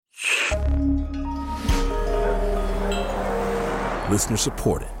Listener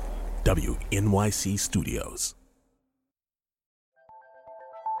supported. WNYC Studios.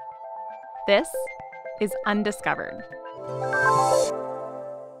 This is Undiscovered.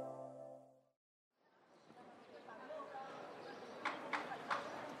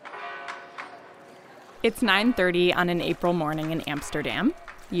 It's 9:30 on an April morning in Amsterdam,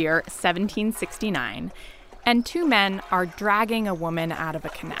 year 1769, and two men are dragging a woman out of a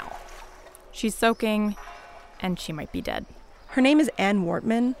canal. She's soaking, and she might be dead. Her name is Anne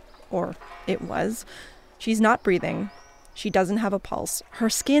Wortman, or it was. She's not breathing. She doesn't have a pulse. Her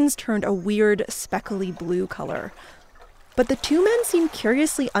skin's turned a weird, speckly blue color. But the two men seem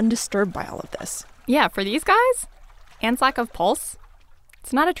curiously undisturbed by all of this. Yeah, for these guys, Anne's lack of pulse,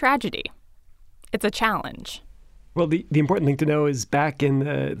 it's not a tragedy. It's a challenge. Well, the important thing to know is back in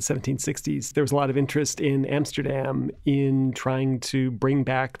the 1760s, there was a lot of interest in Amsterdam in trying to bring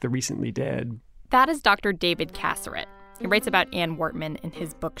back the recently dead. That is Dr. David Casseret. He writes about Anne Wortman in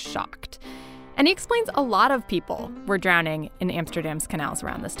his book Shocked. And he explains a lot of people were drowning in Amsterdam's canals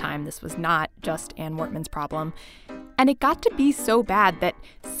around this time. This was not just Anne Wortman's problem. And it got to be so bad that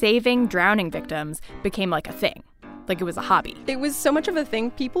saving drowning victims became like a thing. Like it was a hobby. It was so much of a thing.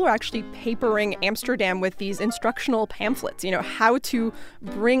 People were actually papering Amsterdam with these instructional pamphlets, how to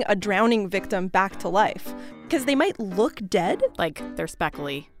bring a drowning victim back to life. Because they might look dead. Like they're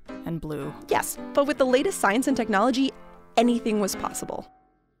speckly and blue. Yes, but with the latest science and technology, anything was possible.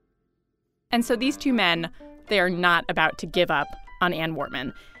 And so these two men, they are not about to give up on Anne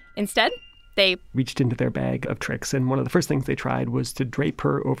Wortman. Instead, they reached into their bag of tricks, and one of the first things they tried was to drape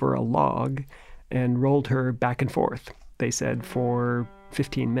her over a log and rolled her back and forth, they said, for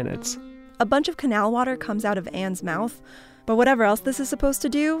 15 minutes. A bunch of canal water comes out of Anne's mouth, but whatever else this is supposed to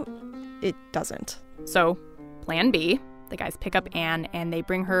do, it doesn't. So, plan B, the guys pick up Anne and they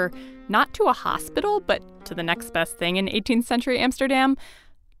bring her not to a hospital, but to the next best thing in 18th century Amsterdam,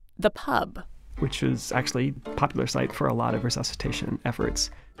 the pub. Which is actually a popular site for a lot of resuscitation efforts.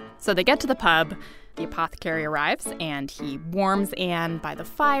 So they get to the pub. The apothecary arrives, and he warms Anne by the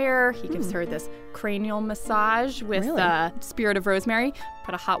fire. He gives her this cranial massage with spirit of rosemary,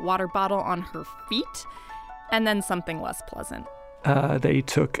 put a hot water bottle on her feet, and then something less pleasant. They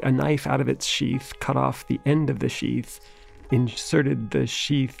took a knife out of its sheath, cut off the end of the sheath, inserted the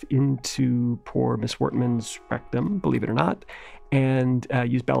sheath into poor Miss Wortman's rectum, believe it or not, and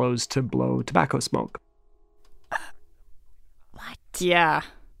used bellows to blow tobacco smoke. What? Yeah.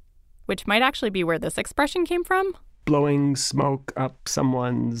 Which might actually be where this expression came from. Blowing smoke up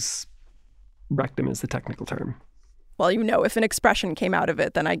someone's rectum is the technical term. Well, if an expression came out of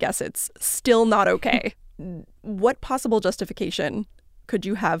it, then I guess it's still not okay. What possible justification could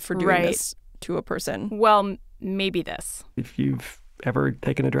you have for doing this to a person? Well, maybe this. If you've ever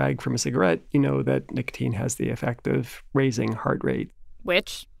taken a drag from a cigarette, you know that nicotine has the effect of raising heart rate.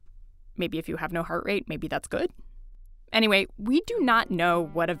 Which, maybe if you have no heart rate, maybe that's good. Anyway, we do not know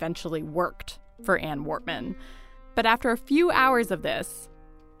what eventually worked for Anne Wortman. But after a few hours of this,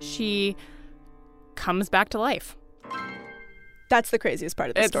 she comes back to life. That's the craziest part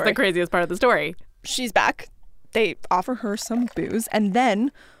of the story. It's the craziest part of the story. She's back. They offer her some booze. And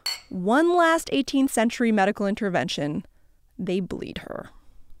then, one last 18th century medical intervention, they bleed her.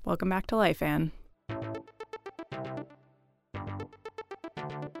 Welcome back to life, Anne.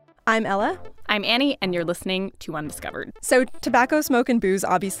 I'm Ella. I'm Annie, and you're listening to Undiscovered. So tobacco, smoke, and booze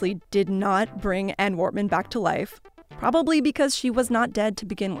obviously did not bring Anne Wortman back to life, probably because she was not dead to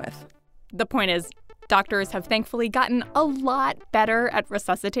begin with. The point is, doctors have thankfully gotten a lot better at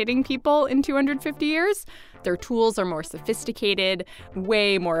resuscitating people in 250 years. Their tools are more sophisticated,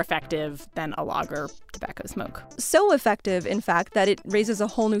 way more effective than a log or tobacco smoke. So effective, in fact, that it raises a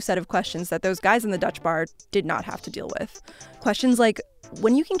whole new set of questions that those guys in the Dutch bar did not have to deal with. Questions like,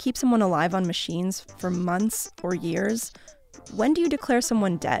 when you can keep someone alive on machines for months or years, when do you declare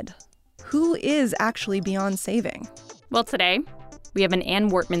someone dead? Who is actually beyond saving? Well, today, we have an Anne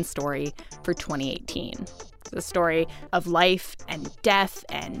Wortman story for 2018. It's a story of life and death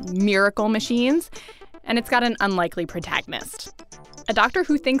and miracle machines, and it's got an unlikely protagonist. A doctor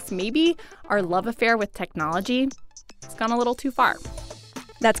who thinks maybe our love affair with technology has gone a little too far.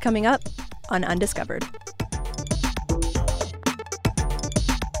 That's coming up on Undiscovered.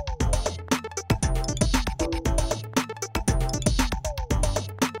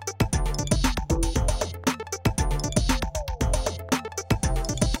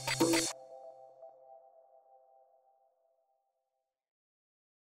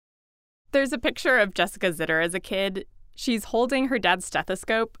 There's a picture of Jessica Zitter as a kid. She's holding her dad's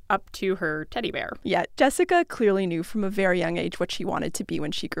stethoscope up to her teddy bear. Yeah, Jessica clearly knew from a very young age what she wanted to be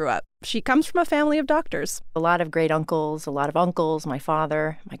when she grew up. She comes from a family of doctors. A lot of great uncles, a lot of uncles, my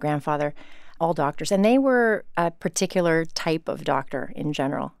father, my grandfather, all doctors. And they were a particular type of doctor in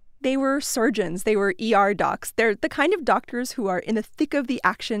general. They were surgeons. They were ER docs. They're the kind of doctors who are in the thick of the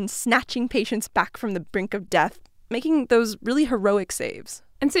action, snatching patients back from the brink of death, making those really heroic saves.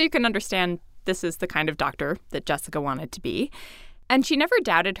 And so you can understand this is the kind of doctor that Jessica wanted to be. And she never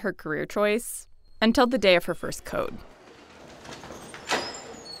doubted her career choice until the day of her first code.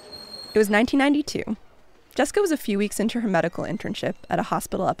 It was 1992. Jessica was a few weeks into her medical internship at a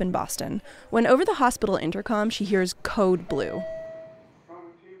hospital up in Boston when over the hospital intercom she hears Code Blue.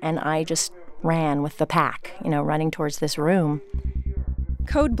 And I just ran with the pack, running towards this room.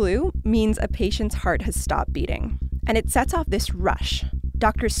 Code Blue means a patient's heart has stopped beating, and it sets off this rush.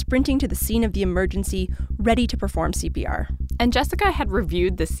 Doctors sprinting to the scene of the emergency, ready to perform CPR. And Jessica had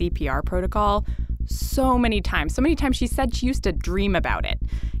reviewed the CPR protocol so many times. So many times she said she used to dream about it.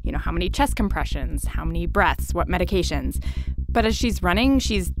 How many chest compressions, how many breaths, what medications. But as she's running,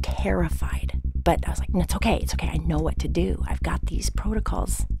 she's terrified. But I was like, no, it's okay. It's okay. I know what to do. I've got these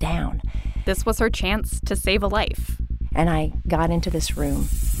protocols down. This was her chance to save a life. And I got into this room.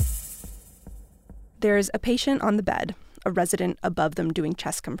 There's a patient on the bed, a resident above them doing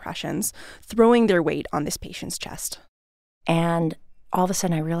chest compressions, throwing their weight on this patient's chest. And all of a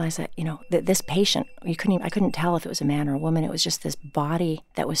sudden I realized that, that this patient, I couldn't tell if it was a man or a woman. It was just this body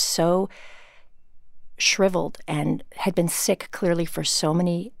that was so shriveled and had been sick clearly for so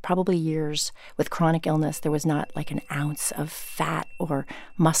many, probably years, with chronic illness. There was not like an ounce of fat or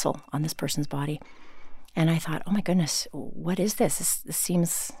muscle on this person's body. And I thought, oh my goodness, what is this? This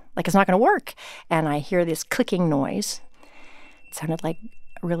seems like it's not going to work. And I hear this clicking noise. It sounded like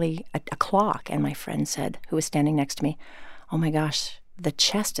really a clock. And my friend said, who was standing next to me, oh my gosh, the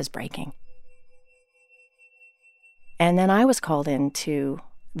chest is breaking. And then I was called into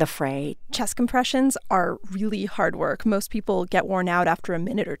the fray. Chest compressions are really hard work. Most people get worn out after a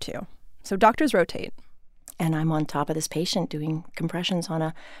minute or two. So doctors rotate. And I'm on top of this patient doing compressions on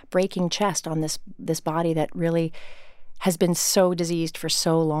a breaking chest on this body that really has been so diseased for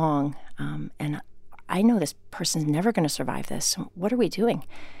so long. And I know this person's never going to survive this. What are we doing?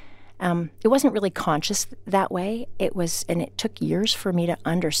 It wasn't really conscious that way. And it took years for me to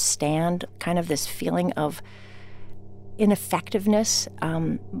understand kind of this feeling of ineffectiveness.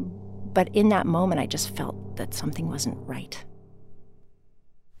 But in that moment, I just felt that something wasn't right.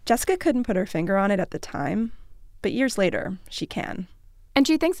 Jessica couldn't put her finger on it at the time, but years later, she can. And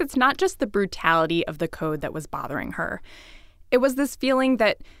she thinks it's not just the brutality of the code that was bothering her. It was this feeling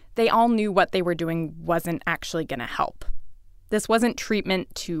that they all knew what they were doing wasn't actually going to help. This wasn't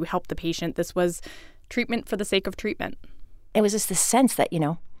treatment to help the patient. This was treatment for the sake of treatment. It was just this sense that,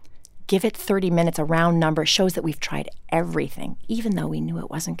 give it 30 minutes, a round number, shows that we've tried everything, even though we knew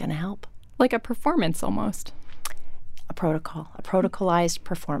it wasn't going to help. Like a performance almost. A protocol, a protocolized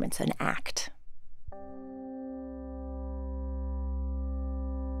performance, an act.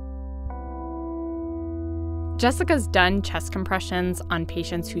 Jessica's done chest compressions on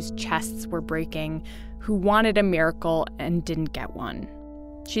patients whose chests were breaking, who wanted a miracle and didn't get one.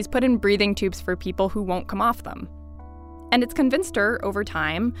 She's put in breathing tubes for people who won't come off them. And it's convinced her over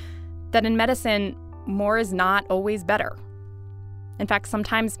time that in medicine, more is not always better. In fact,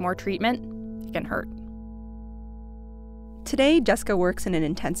 sometimes more treatment can hurt. Today, Jessica works in an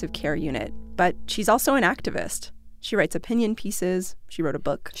intensive care unit, but she's also an activist. She writes opinion pieces. She wrote a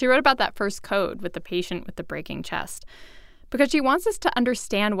book. She wrote about that first code with the patient with the breaking chest because she wants us to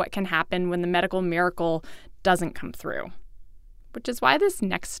understand what can happen when the medical miracle doesn't come through, which is why this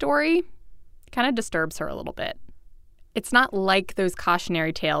next story kind of disturbs her a little bit. It's not like those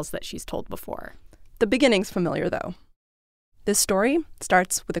cautionary tales that she's told before. The beginning's familiar, though. This story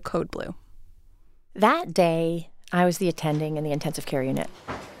starts with a code blue. That day, I was the attending in the intensive care unit.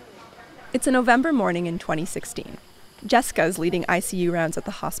 It's a November morning in 2016. Jessica is leading ICU rounds at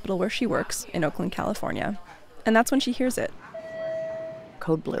the hospital where she works in Oakland, California. And that's when she hears it.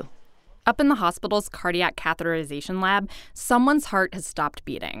 Code blue. Up in the hospital's cardiac catheterization lab, someone's heart has stopped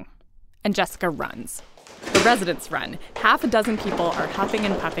beating. And Jessica runs. The residents run. Half a dozen people are huffing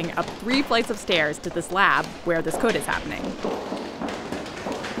and puffing up 3 flights of stairs to this lab where this code is happening.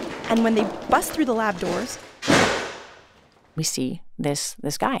 And when they bust through the lab doors, we see this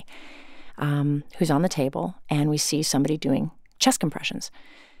guy who's on the table, and we see somebody doing chest compressions.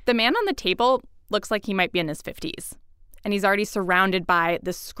 The man on the table looks like he might be in his 50s. And he's already surrounded by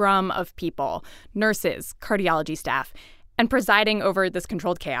this scrum of people, nurses, cardiology staff. And presiding over this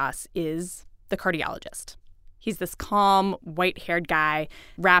controlled chaos is the cardiologist. He's this calm, white-haired guy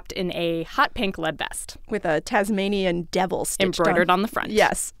wrapped in a hot pink lead vest. With a Tasmanian devil stitched embroidered on the front.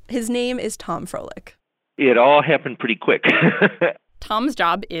 Yes. His name is Tom Froelich. It all happened pretty quick. Tom's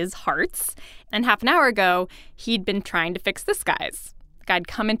job is hearts. And half an hour ago, he'd been trying to fix this guy's. The guy'd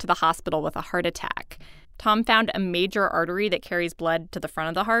come into the hospital with a heart attack. Tom found a major artery that carries blood to the front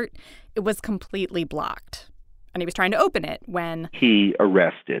of the heart. It was completely blocked. And he was trying to open it when he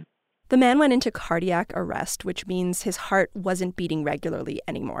arrested. The man went into cardiac arrest, which means his heart wasn't beating regularly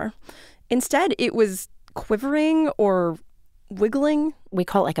anymore. Instead, it was quivering or wiggling. We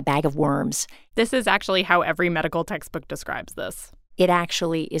call it like a bag of worms. This is actually how every medical textbook describes this. It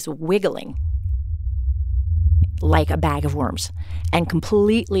actually is wiggling like a bag of worms and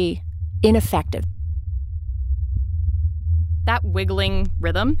completely ineffective. That wiggling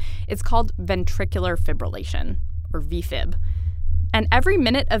rhythm is called ventricular fibrillation, or VFib. And every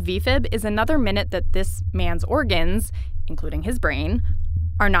minute of VFib is another minute that this man's organs, including his brain,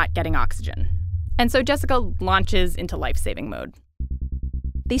 are not getting oxygen. And so Jessica launches into life-saving mode.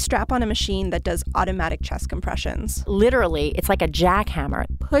 They strap on a machine that does automatic chest compressions. Literally, it's like a jackhammer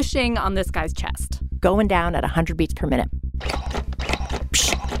Pushing on this guy's chest. going down at 100 beats per minute.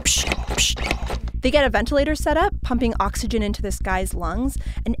 They get a ventilator set up, pumping oxygen into this guy's lungs,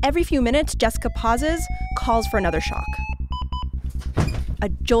 and every few minutes, Jessica pauses, calls for another shock. A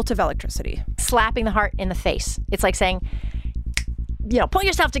jolt of electricity. Slapping the heart in the face. It's like saying, pull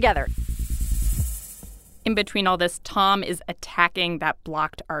yourself together. In between all this, Tom is attacking that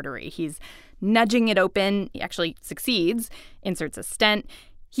blocked artery. He's nudging it open. He actually succeeds, inserts a stent.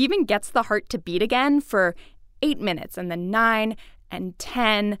 He even gets the heart to beat again for 8 minutes, and then 9 and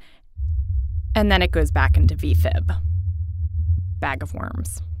 10, and then it goes back into VFib. Bag of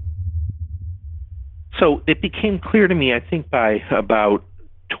worms. So it became clear to me, I think by about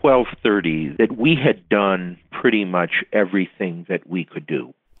 12:30, that we had done pretty much everything that we could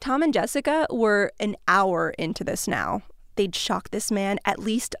do. Tom and Jessica were an hour into this now. They'd shocked this man at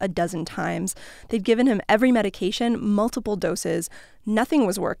least a dozen times. They'd given him every medication, multiple doses. Nothing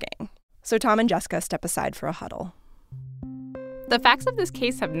was working. So Tom and Jessica step aside for a huddle. The facts of this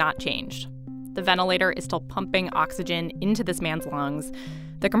case have not changed. The ventilator is still pumping oxygen into this man's lungs.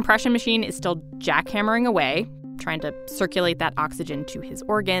 The compression machine is still jackhammering away, trying to circulate that oxygen to his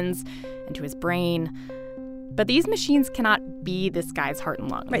organs and to his brain. But these machines cannot be this guy's heart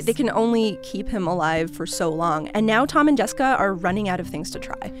and lungs. Right, they can only keep him alive for so long. And now Tom and Jessica are running out of things to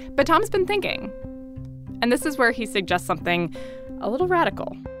try. But Tom's been thinking. And this is where he suggests something a little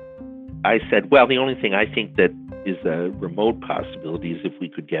radical. I said, well, the only thing I think that is a remote possibility is if we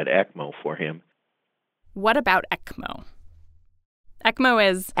could get ECMO for him. What about ECMO?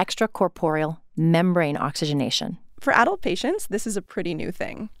 ECMO is extracorporeal membrane oxygenation. For adult patients, this is a pretty new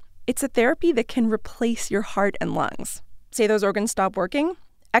thing. It's a therapy that can replace your heart and lungs. Say those organs stop working,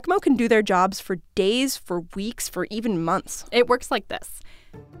 ECMO can do their jobs for days, for weeks, for even months. It works like this.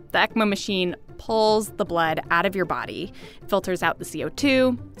 The ECMO machine pulls the blood out of your body, filters out the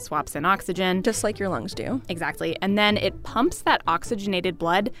CO2, swaps in oxygen. Just like your lungs do. Exactly. And then it pumps that oxygenated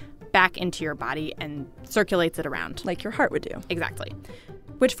blood back into your body and circulates it around. Like your heart would do. Exactly.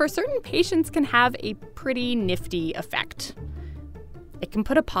 Which for certain patients can have a pretty nifty effect. It can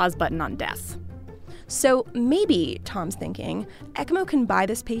put a pause button on death. So maybe, Tom's thinking, ECMO can buy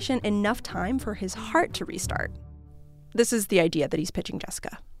this patient enough time for his heart to restart. This is the idea that he's pitching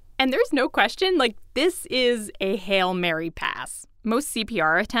Jessica. And there's no question, this is a Hail Mary pass. Most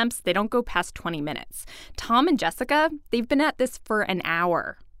CPR attempts, they don't go past 20 minutes. Tom and Jessica, they've been at this for an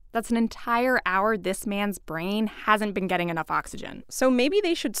hour. That's an entire hour this man's brain hasn't been getting enough oxygen. So maybe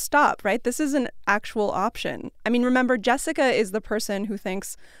they should stop, right? This is an actual option. I mean, remember, Jessica is the person who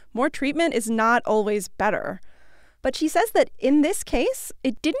thinks more treatment is not always better. But she says that in this case,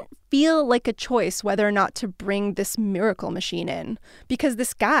 it didn't feel like a choice whether or not to bring this miracle machine in. Because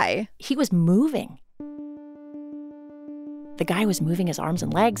this guy, he was moving. The guy was moving his arms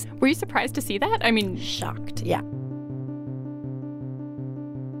and legs. Were you surprised to see that? I mean, shocked, yeah.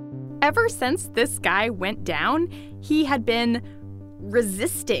 Ever since this guy went down, he had been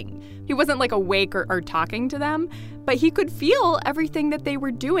resisting. He wasn't awake or talking to them, but he could feel everything that they were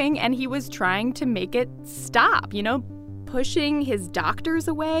doing, and he was trying to make it stop, pushing his doctors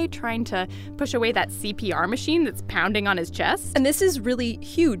away, trying to push away that CPR machine that's pounding on his chest. And this is really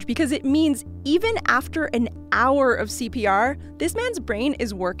huge because it means even after an hour of CPR, this man's brain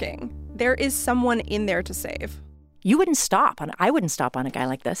is working. There is someone in there to save. You wouldn't stop. I wouldn't stop on a guy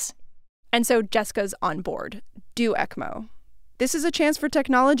like this. And so Jessica's on board. Do ECMO. This is a chance for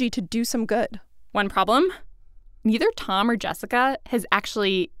technology to do some good. One problem, neither Tom or Jessica has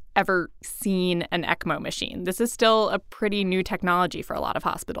actually ever seen an ECMO machine. This is still a pretty new technology for a lot of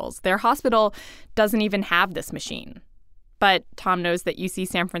hospitals. Their hospital doesn't even have this machine. But Tom knows that UC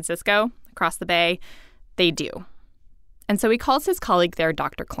San Francisco, across the bay, they do. And so he calls his colleague there,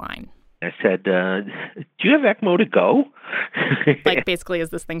 Dr. Klein. I said, do you have ECMO to go? Like, basically, is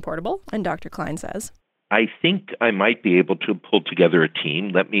this thing portable? And Dr. Klein says, I think I might be able to pull together a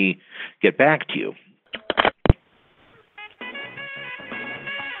team. Let me get back to you.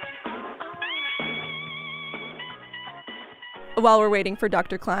 While we're waiting for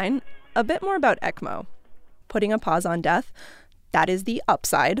Dr. Klein, a bit more about ECMO. Putting a pause on death, that is the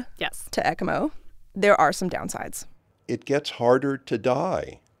upside Yes. to ECMO. There are some downsides. It gets harder to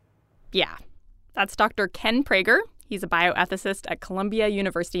die. Yeah. That's Dr. Ken Prager. He's a bioethicist at Columbia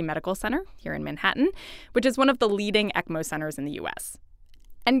University Medical Center here in Manhattan, which is one of the leading ECMO centers in the U.S.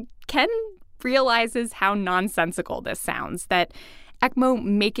 And Ken realizes how nonsensical this sounds, that ECMO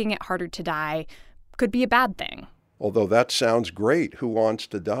making it harder to die could be a bad thing. Although that sounds great, who wants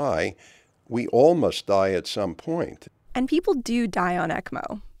to die? We all must die at some point. And people do die on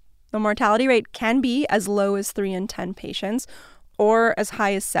ECMO. The mortality rate can be as low as 3 in 10 patients or as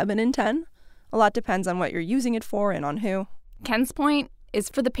high as 7 in 10. A lot depends on what you're using it for and on who. Ken's point is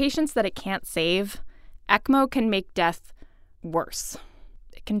for the patients that it can't save, ECMO can make death worse.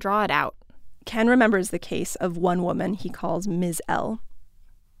 It can draw it out. Ken remembers the case of one woman he calls Ms. L.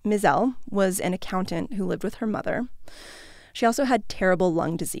 Ms. L was an accountant who lived with her mother. She also had terrible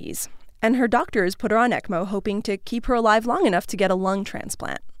lung disease, and her doctors put her on ECMO hoping to keep her alive long enough to get a lung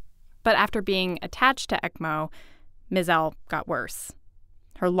transplant. But after being attached to ECMO, Ms. L got worse.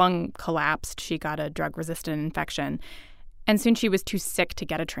 Her lung collapsed, she got a drug-resistant infection, and soon she was too sick to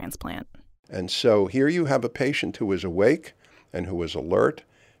get a transplant. And so here you have a patient who is awake and who is alert,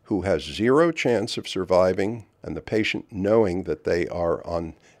 who has zero chance of surviving, and the patient knowing that they are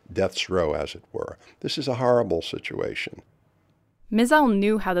on death's row, as it were. This is a horrible situation. Ms. L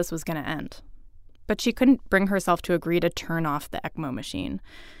knew how this was going to end, but she couldn't bring herself to agree to turn off the ECMO machine.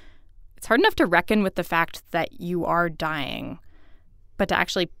 It's hard enough to reckon with the fact that you are dying, but to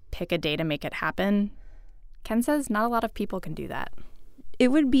actually pick a day to make it happen, Ken says not a lot of people can do that. It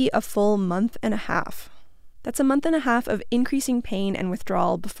would be a full month and a half. That's a month and a half of increasing pain and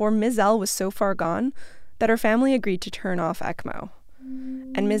withdrawal before Ms. L was so far gone that her family agreed to turn off ECMO.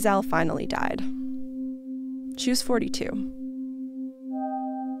 And Ms. L finally died. She was 42.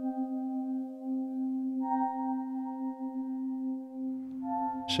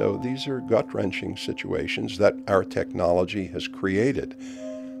 So these are gut-wrenching situations that our technology has created.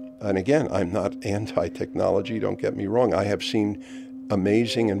 And again, I'm not anti-technology, don't get me wrong. I have seen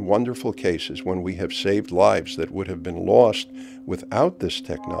amazing and wonderful cases when we have saved lives that would have been lost without this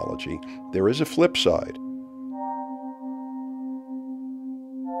technology. There is a flip side.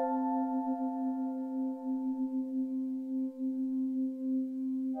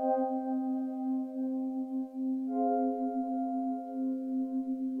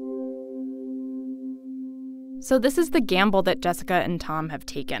 So this is the gamble that Jessica and Tom have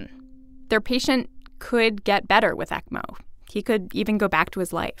taken. Their patient could get better with ECMO. He could even go back to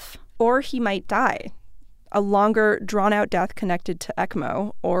his life. Or he might die. A longer, drawn-out death connected to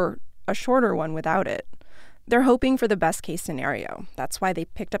ECMO, or a shorter one without it. They're hoping for the best-case scenario. That's why they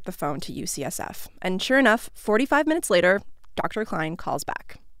picked up the phone to UCSF. And sure enough, 45 minutes later, Dr. Klein calls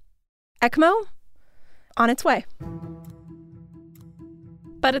back. ECMO? On its way.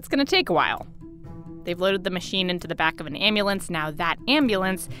 But it's going to take a while. They've loaded the machine into the back of an ambulance. Now that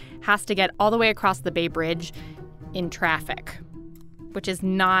ambulance has to get all the way across the Bay Bridge in traffic, which is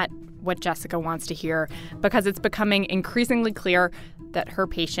not what Jessica wants to hear because it's becoming increasingly clear that her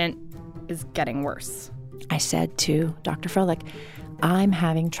patient is getting worse. I said to Dr. Froelich, I'm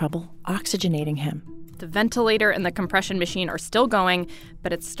having trouble oxygenating him. The ventilator and the compression machine are still going,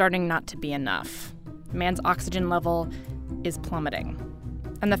 but it's starting not to be enough. The man's oxygen level is plummeting.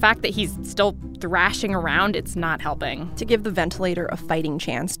 And the fact that he's still thrashing around, it's not helping. To give the ventilator a fighting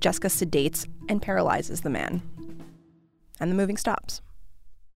chance, Jessica sedates and paralyzes the man. And the moving stops.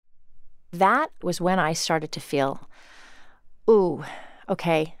 That was when I started to feel, ooh,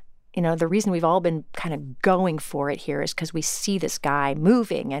 okay, you know, the reason we've all been kind of going for it here is because we see this guy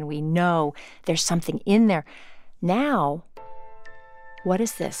moving and we know there's something in there. Now, what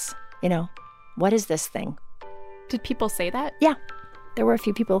is this? You know, what is this thing? Did people say that? Yeah. There were a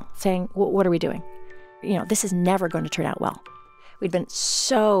few people saying, what are we doing? You know, this is never going to turn out well. We'd been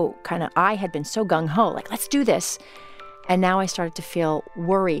so I had been so gung-ho, like, let's do this. And now I started to feel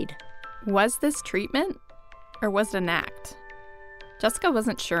worried. Was this treatment or was it an act? Jessica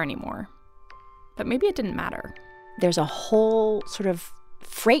wasn't sure anymore, but maybe it didn't matter. There's a whole sort of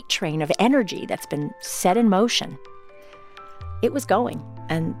freight train of energy that's been set in motion. It was going,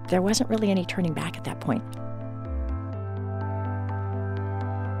 and there wasn't really any turning back at that point.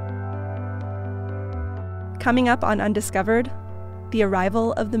 Coming up on Undiscovered, the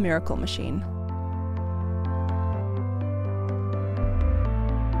arrival of the miracle machine.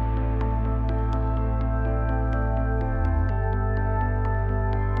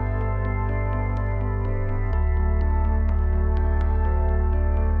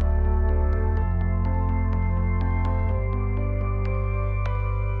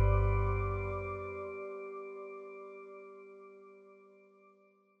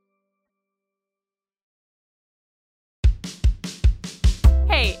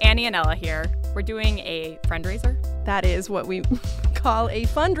 Hey, Annie and Ella here. We're doing a fundraiser. That is what we call a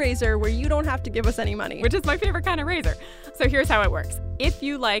fundraiser, where you don't have to give us any money. Which is my favorite kind of raiser. So here's how it works. If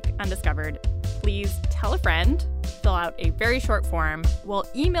you like Undiscovered, please tell a friend, fill out a very short form. We'll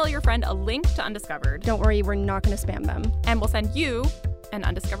email your friend a link to Undiscovered. Don't worry, we're not going to spam them. And we'll send you an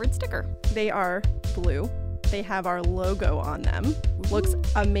Undiscovered sticker. They are blue. They have our logo on them. Looks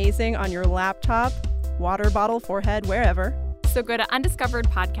amazing on your laptop, water bottle, forehead, wherever. So go to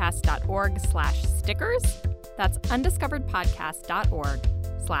undiscoveredpodcast.org/stickers. That's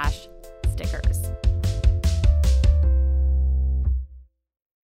undiscoveredpodcast.org/stickers.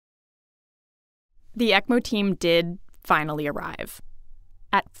 The ECMO team did finally arrive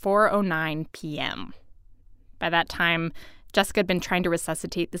at 4:09 p.m. By that time, Jessica had been trying to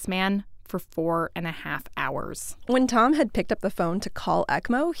resuscitate this man for 4.5 hours. When Tom had picked up the phone to call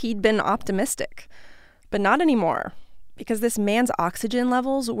ECMO, he'd been optimistic. But not anymore, because this man's oxygen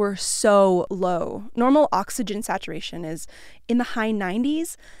levels were so low. Normal oxygen saturation is in the high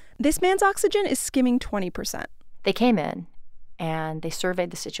 90s. This man's oxygen is skimming 20%. They came in and they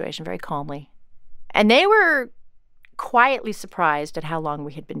surveyed the situation very calmly. And they were quietly surprised at how long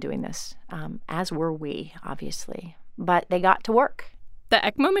we had been doing this, as were we, obviously. But they got to work. The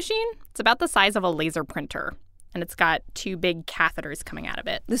ECMO machine, it's about the size of a laser printer, and it's got 2 big catheters coming out of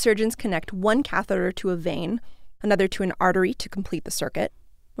it. The surgeons connect one catheter to a vein, another to an artery to complete the circuit.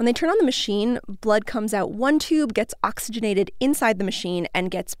 When they turn on the machine, blood comes out one tube, gets oxygenated inside the machine,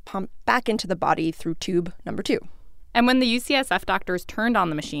 and gets pumped back into the body through tube number 2. And when the UCSF doctors turned on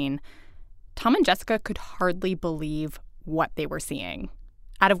the machine, Tom and Jessica could hardly believe what they were seeing.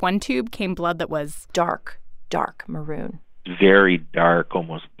 Out of one tube came blood that was dark maroon. Very dark,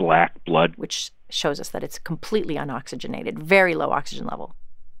 almost black blood. Which shows us that it's completely unoxygenated, very low oxygen level.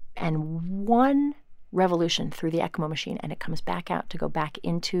 And one revolution through the ECMO machine, and it comes back out to go back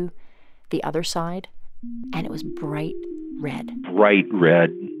into the other side, and it was bright red. Bright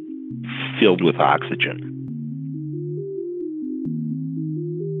red, filled with oxygen.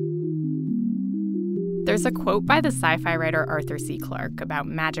 There's a quote by the sci-fi writer Arthur C. Clarke about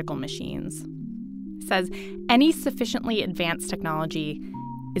magical machines. It says, "Any sufficiently advanced technology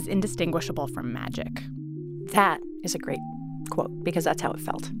is indistinguishable from magic." That is a great quote, because that's how it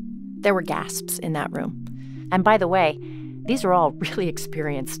felt. There were gasps in that room. And by the way, these are all really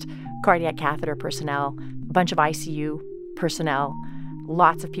experienced cardiac catheter personnel, a bunch of ICU personnel,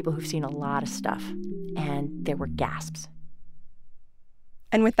 lots of people who've seen a lot of stuff. And there were gasps.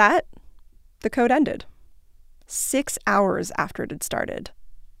 And with that, the code ended. 6 hours after it had started,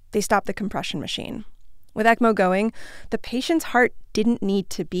 they stopped the compression machine. With ECMO going, the patient's heart didn't need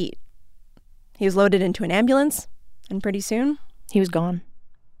to beat. He was loaded into an ambulance, and pretty soon, he was gone.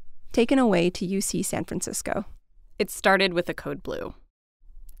 Taken away to UC San Francisco. It started with a code blue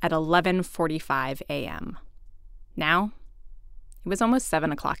at 11:45 a.m. Now, it was almost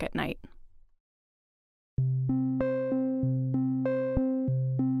 7 o'clock at night.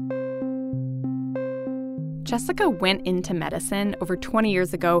 Jessica went into medicine over 20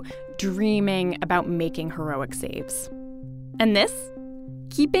 years ago dreaming about making heroic saves. And this,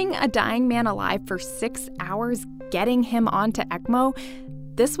 keeping a dying man alive for 6 hours, getting him onto ECMO,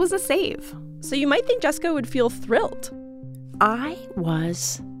 this was a save. So you might think Jessica would feel thrilled. I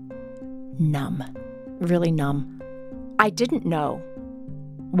was numb, really numb. I didn't know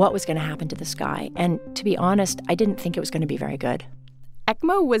what was going to happen to this guy. And to be honest, I didn't think it was going to be very good.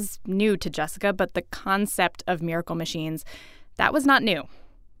 ECMO was new to Jessica, but the concept of miracle machines, that was not new.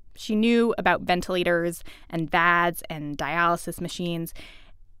 She knew about ventilators and VADs and dialysis machines,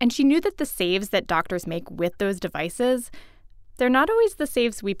 and she knew that the saves that doctors make with those devices, they're not always the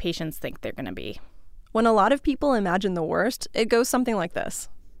saves we patients think they're going to be. When a lot of people imagine the worst, it goes something like this.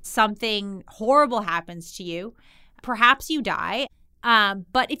 Something horrible happens to you. Perhaps you die,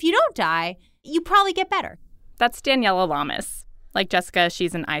 but if you don't die, you probably get better. That's Daniela Lamas. Like Jessica,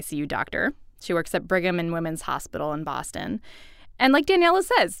 she's an ICU doctor. She works at Brigham and Women's Hospital in Boston. And like Daniela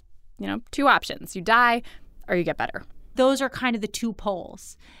says, two options. You die or you get better. Those are kind of the two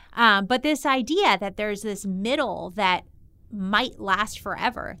poles. But this idea that there's this middle that might last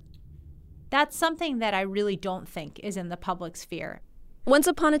forever, that's something that I really don't think is in the public sphere. Once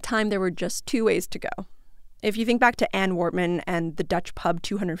upon a time, there were just two ways to go. If you think back to Anne Wortman and the Dutch pub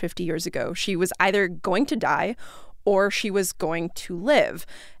 250 years ago, she was either going to die or she was going to live.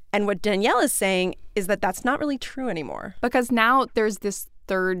 And what Danielle is saying is that that's not really true anymore. Because now there's this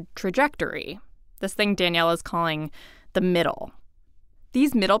third trajectory, this thing Danielle is calling the middle.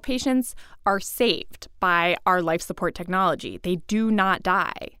 These middle patients are saved by our life support technology. They do not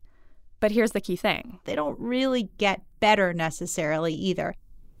die. But here's the key thing. They don't really get better necessarily either.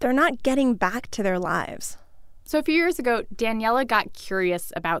 They're not getting back to their lives. So a few years ago, Daniela got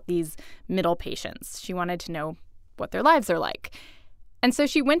curious about these middle patients. She wanted to know what their lives are like. And so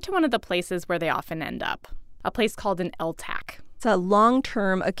she went to one of the places where they often end up, a place called an LTAC. It's a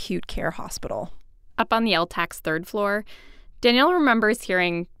long-term acute care hospital. Up on the LTAC's third floor, Danielle remembers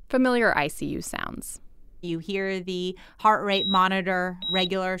hearing familiar ICU sounds. You hear the heart rate monitor,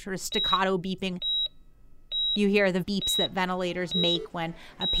 regular sort of staccato beeping. You hear the beeps that ventilators make when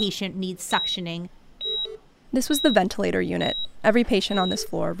a patient needs suctioning. This was the ventilator unit. Every patient on this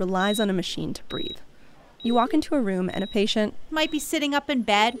floor relies on a machine to breathe. You walk into a room and a patient might be sitting up in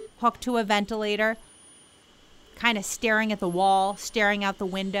bed, hooked to a ventilator, kind of staring at the wall, staring out the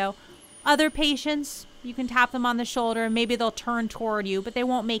window. Other patients, you can tap them on the shoulder, maybe they'll turn toward you, but they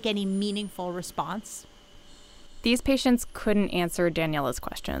won't make any meaningful response. These patients couldn't answer Daniela's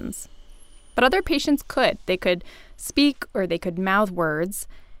questions. But other patients could. They could speak or they could mouth words,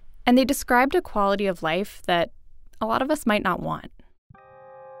 and they described a quality of life that a lot of us might not want.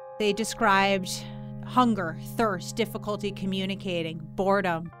 They described hunger, thirst, difficulty communicating,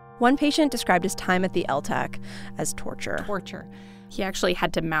 boredom. One patient described his time at the LTAC as torture. He actually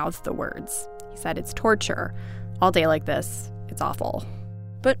had to mouth the words. He said, "It's torture. All day like this. It's awful."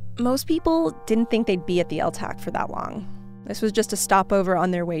 But most people didn't think they'd be at the LTAC for that long. This was just a stopover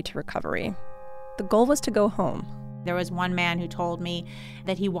on their way to recovery. The goal was to go home. There was one man who told me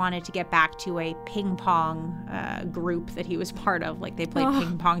that he wanted to get back to a ping pong group that he was part of. Like, they played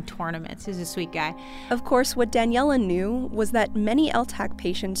ping pong tournaments. He's a sweet guy. Of course, what Daniela knew was that many LTAC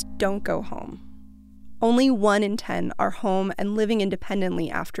patients don't go home. Only 1 in 10 are home and living independently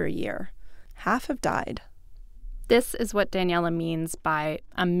after a year. Half have died. This is what Daniela means by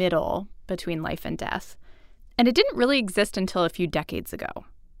a middle between life and death. And it didn't really exist until a few decades ago.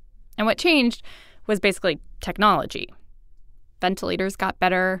 And what changed was basically technology. Ventilators got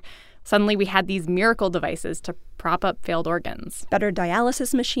better. Suddenly we had these miracle devices to prop up failed organs. Better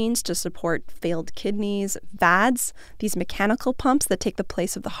dialysis machines to support failed kidneys, VADs, these mechanical pumps that take the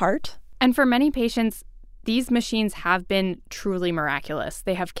place of the heart. And for many patients, these machines have been truly miraculous.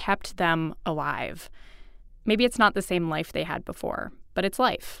 They have kept them alive. Maybe it's not the same life they had before, but it's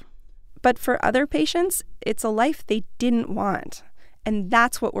life. But for other patients, it's a life they didn't want. And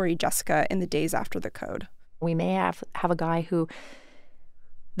that's what worried Jessica in the days after the code. We may have a guy who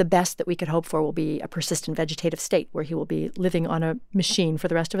the best that we could hope for will be a persistent vegetative state where he will be living on a machine for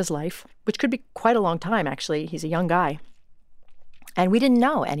the rest of his life, which could be quite a long time, actually. He's a young guy. And we didn't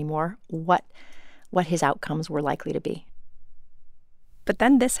know anymore what his outcomes were likely to be. But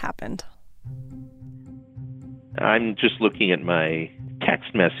then this happened. I'm just looking at my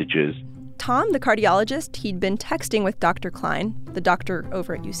text messages. Tom, the cardiologist, he'd been texting with Dr. Klein, the doctor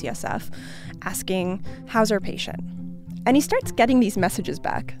over at UCSF, asking, "How's our patient?" And he starts getting these messages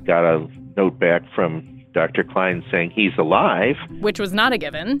back. Got a note back from Dr. Klein saying he's alive. Which was not a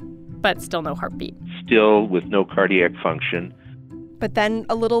given, but still no heartbeat. Still with no cardiac function. But then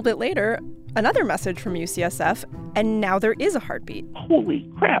a little bit later, another message from UCSF, and now there is a heartbeat. Holy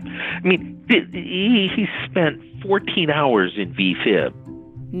crap. I mean, he spent 14 hours in VFib.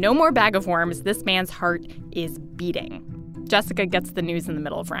 No more bag of worms. This man's heart is beating. Jessica gets the news in the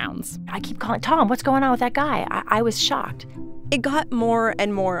middle of rounds. I keep calling, "Tom, what's going on with that guy?" I was shocked. It got more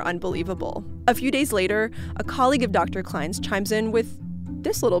and more unbelievable. A few days later, a colleague of Dr. Klein's chimes in with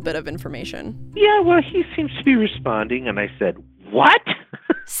this little bit of information. Yeah, well, he seems to be responding. And I said, "What?"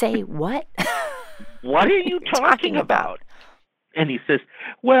 Say what? What are you talking about? And he says,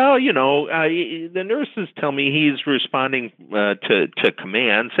 "Well, the nurses tell me he's responding to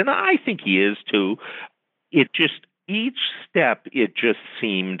commands, and I think he is too." Each step, it just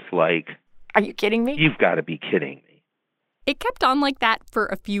seemed like, "Are you kidding me? You've got to be kidding me." It kept on like that for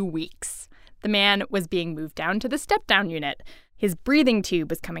a few weeks. The man was being moved down to the step-down unit. His breathing tube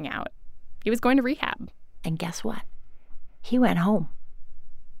was coming out. He was going to rehab. And guess what? He went home.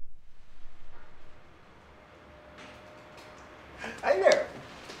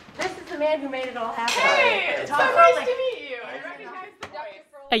 man who made it all happen. Hey, it's so nice to meet you. I recognize the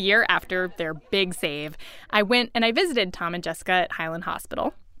voice. A year after their big save, I went and I visited Tom and Jessica at Highland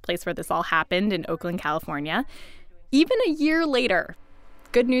Hospital, place where this all happened in Oakland, California. Even a year later,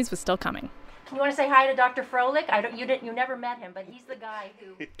 good news was still coming. You want to say hi to Dr. Froelich? You never met him, but he's the guy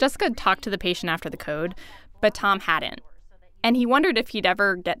who... Jessica talked to the patient after the code, but Tom hadn't. And he wondered if he'd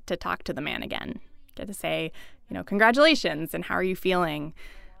ever get to talk to the man again. Get to say, congratulations, and how are you feeling?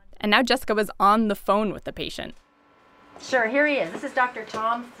 And now Jessica was on the phone with the patient. Sure, here he is. This is Dr.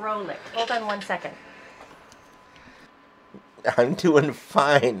 Tom Froelich. Hold on 1 second. I'm doing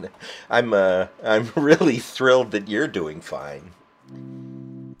fine. I'm really thrilled that you're doing fine.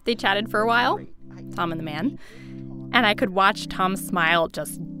 They chatted for a while, Tom and the man, and I could watch Tom's smile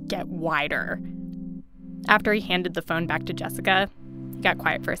just get wider. After he handed the phone back to Jessica, he got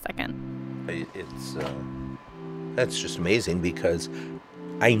quiet for a second. That's just amazing because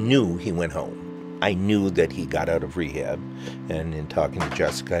I knew he went home. I knew that he got out of rehab, and in talking to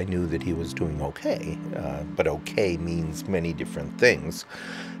Jessica, I knew that he was doing okay. But okay means many different things.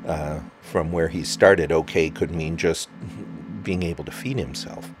 From where he started, okay could mean just being able to feed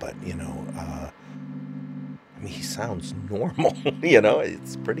himself, but he sounds normal.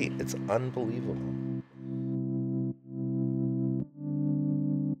 It's unbelievable.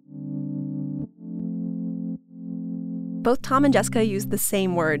 Both Tom and Jessica used the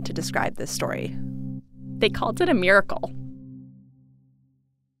same word to describe this story. They called it a miracle.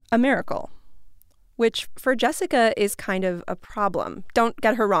 A miracle, which for Jessica is kind of a problem. Don't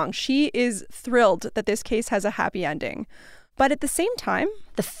get her wrong. She is thrilled that this case has a happy ending. But at the same time,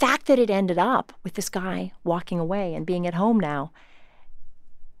 the fact that it ended up with this guy walking away and being at home now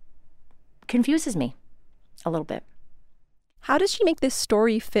confuses me a little bit. How does she make this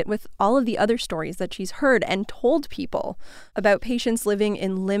story fit with all of the other stories that she's heard and told people about patients living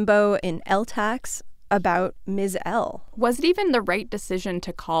in limbo in LTACs, about Ms. L? Was it even the right decision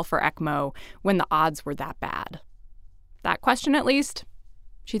to call for ECMO when the odds were that bad? That question, at least,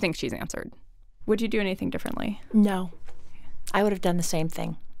 she thinks she's answered. Would you do anything differently? No. I would have done the same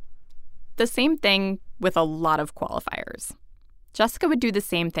thing. The same thing with a lot of qualifiers. Jessica would do the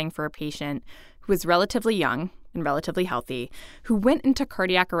same thing for a patient who was relatively young and relatively healthy, who went into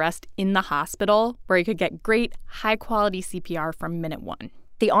cardiac arrest in the hospital where he could get great, high-quality CPR from minute one.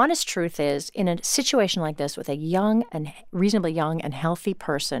 The honest truth is, in a situation like this with a young and reasonably young and healthy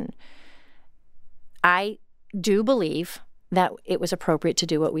person, I do believe that it was appropriate to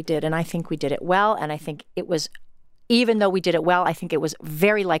do what we did, and I think we did it well, and I think it was, even though we did it well, I think it was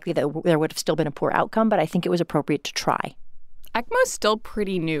very likely that there would have still been a poor outcome, but I think it was appropriate to try. ECMO is still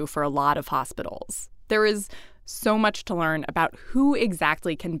pretty new for a lot of hospitals. There is so much to learn about who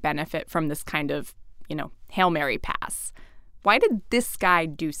exactly can benefit from this kind of, Hail Mary pass. Why did this guy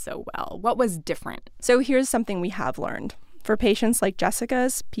do so well? What was different? So here's something we have learned. For patients like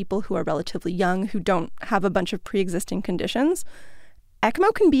Jessica's, people who are relatively young, who don't have a bunch of pre-existing conditions,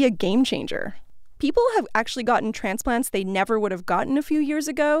 ECMO can be a game changer. People have actually gotten transplants they never would have gotten a few years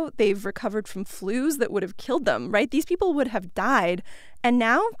ago. They've recovered from flus that would have killed them, right? These people would have died, and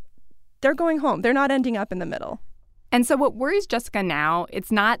now they're going home. They're not ending up in the middle. And so what worries Jessica now,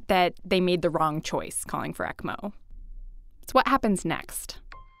 it's not that they made the wrong choice calling for ECMO. It's what happens next.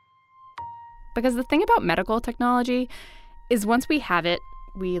 Because the thing about medical technology is once we have it,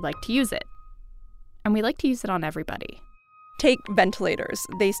 we like to use it. And we like to use it on everybody. Take ventilators.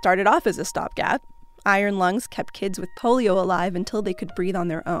 They started off as a stopgap. Iron lungs kept kids with polio alive until they could breathe on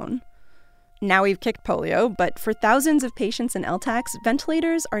their own. Now we've kicked polio, but for thousands of patients in LTACs,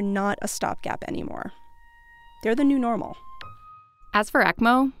 ventilators are not a stopgap anymore. They're the new normal. As for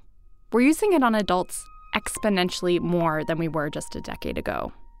ECMO, we're using it on adults exponentially more than we were just a decade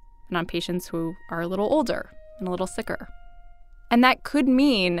ago, and on patients who are a little older and a little sicker. And that could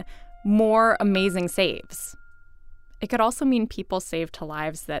mean more amazing saves. It could also mean people saved to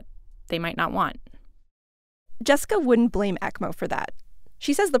lives that they might not want. Jessica wouldn't blame ECMO for that.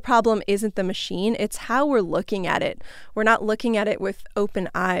 She says the problem isn't the machine, it's how we're looking at it. We're not looking at it with open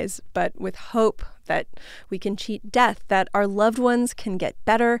eyes, but with hope that we can cheat death, that our loved ones can get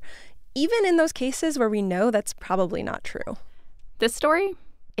better, even in those cases where we know that's probably not true. This story?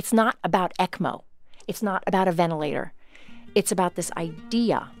 It's not about ECMO. It's not about a ventilator. It's about this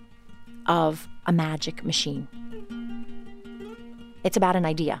idea of a magic machine. It's about an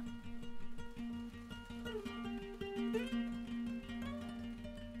idea.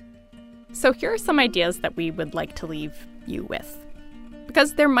 So here are some ideas that we would like to leave you with.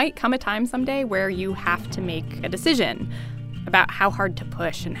 Because there might come a time someday where you have to make a decision about how hard to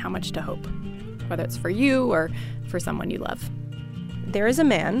push and how much to hope, whether it's for you or for someone you love. There is a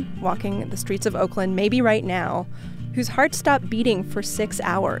man walking the streets of Oakland, maybe right now, whose heart stopped beating for 6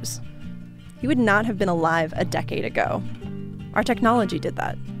 hours. He would not have been alive a decade ago. Our technology did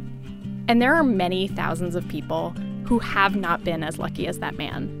that. And there are many thousands of people who have not been as lucky as that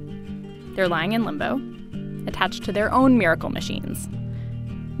man. They're lying in limbo, attached to their own miracle machines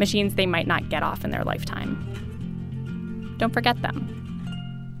they might not get off in their lifetime. Don't forget them.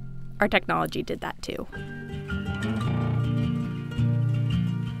 Our technology did that too.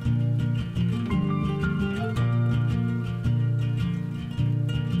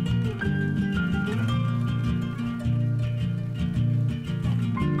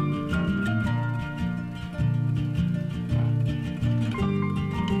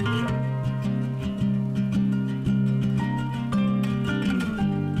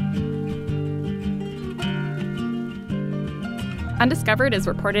 Undiscovered is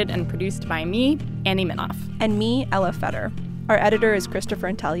reported and produced by me, Annie Minoff. And me, Ella Feder. Our editor is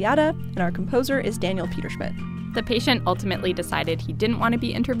Christopher Intagliata, and our composer is Daniel Peterschmidt. The patient ultimately decided he didn't want to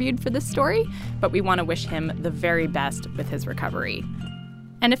be interviewed for this story, but we want to wish him the very best with his recovery.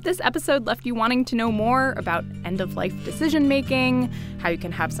 And if this episode left you wanting to know more about end-of-life decision-making, how you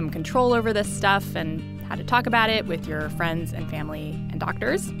can have some control over this stuff, and how to talk about it with your friends and family and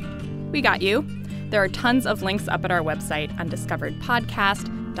doctors, we got you. There are tons of links up at our website,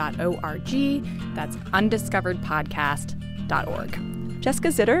 undiscoveredpodcast.org. That's undiscoveredpodcast.org. Jessica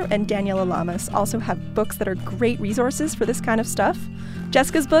Zitter and Daniela Lamas also have books that are great resources for this kind of stuff.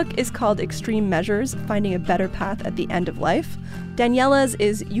 Jessica's book is called Extreme Measures, Finding a Better Path at the End of Life. Daniela's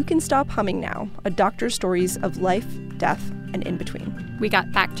is You Can Stop Humming Now, a doctor's stories of life, death, and in between. We got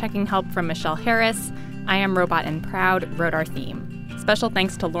fact-checking help from Michelle Harris. I Am Robot and Proud wrote our theme. Special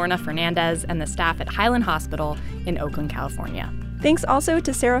thanks to Lorna Fernandez and the staff at Highland Hospital in Oakland, California. Thanks also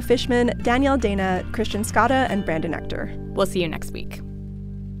to Sarah Fishman, Danielle Dana, Christian Scotta, and Brandon Ector. We'll see you next week.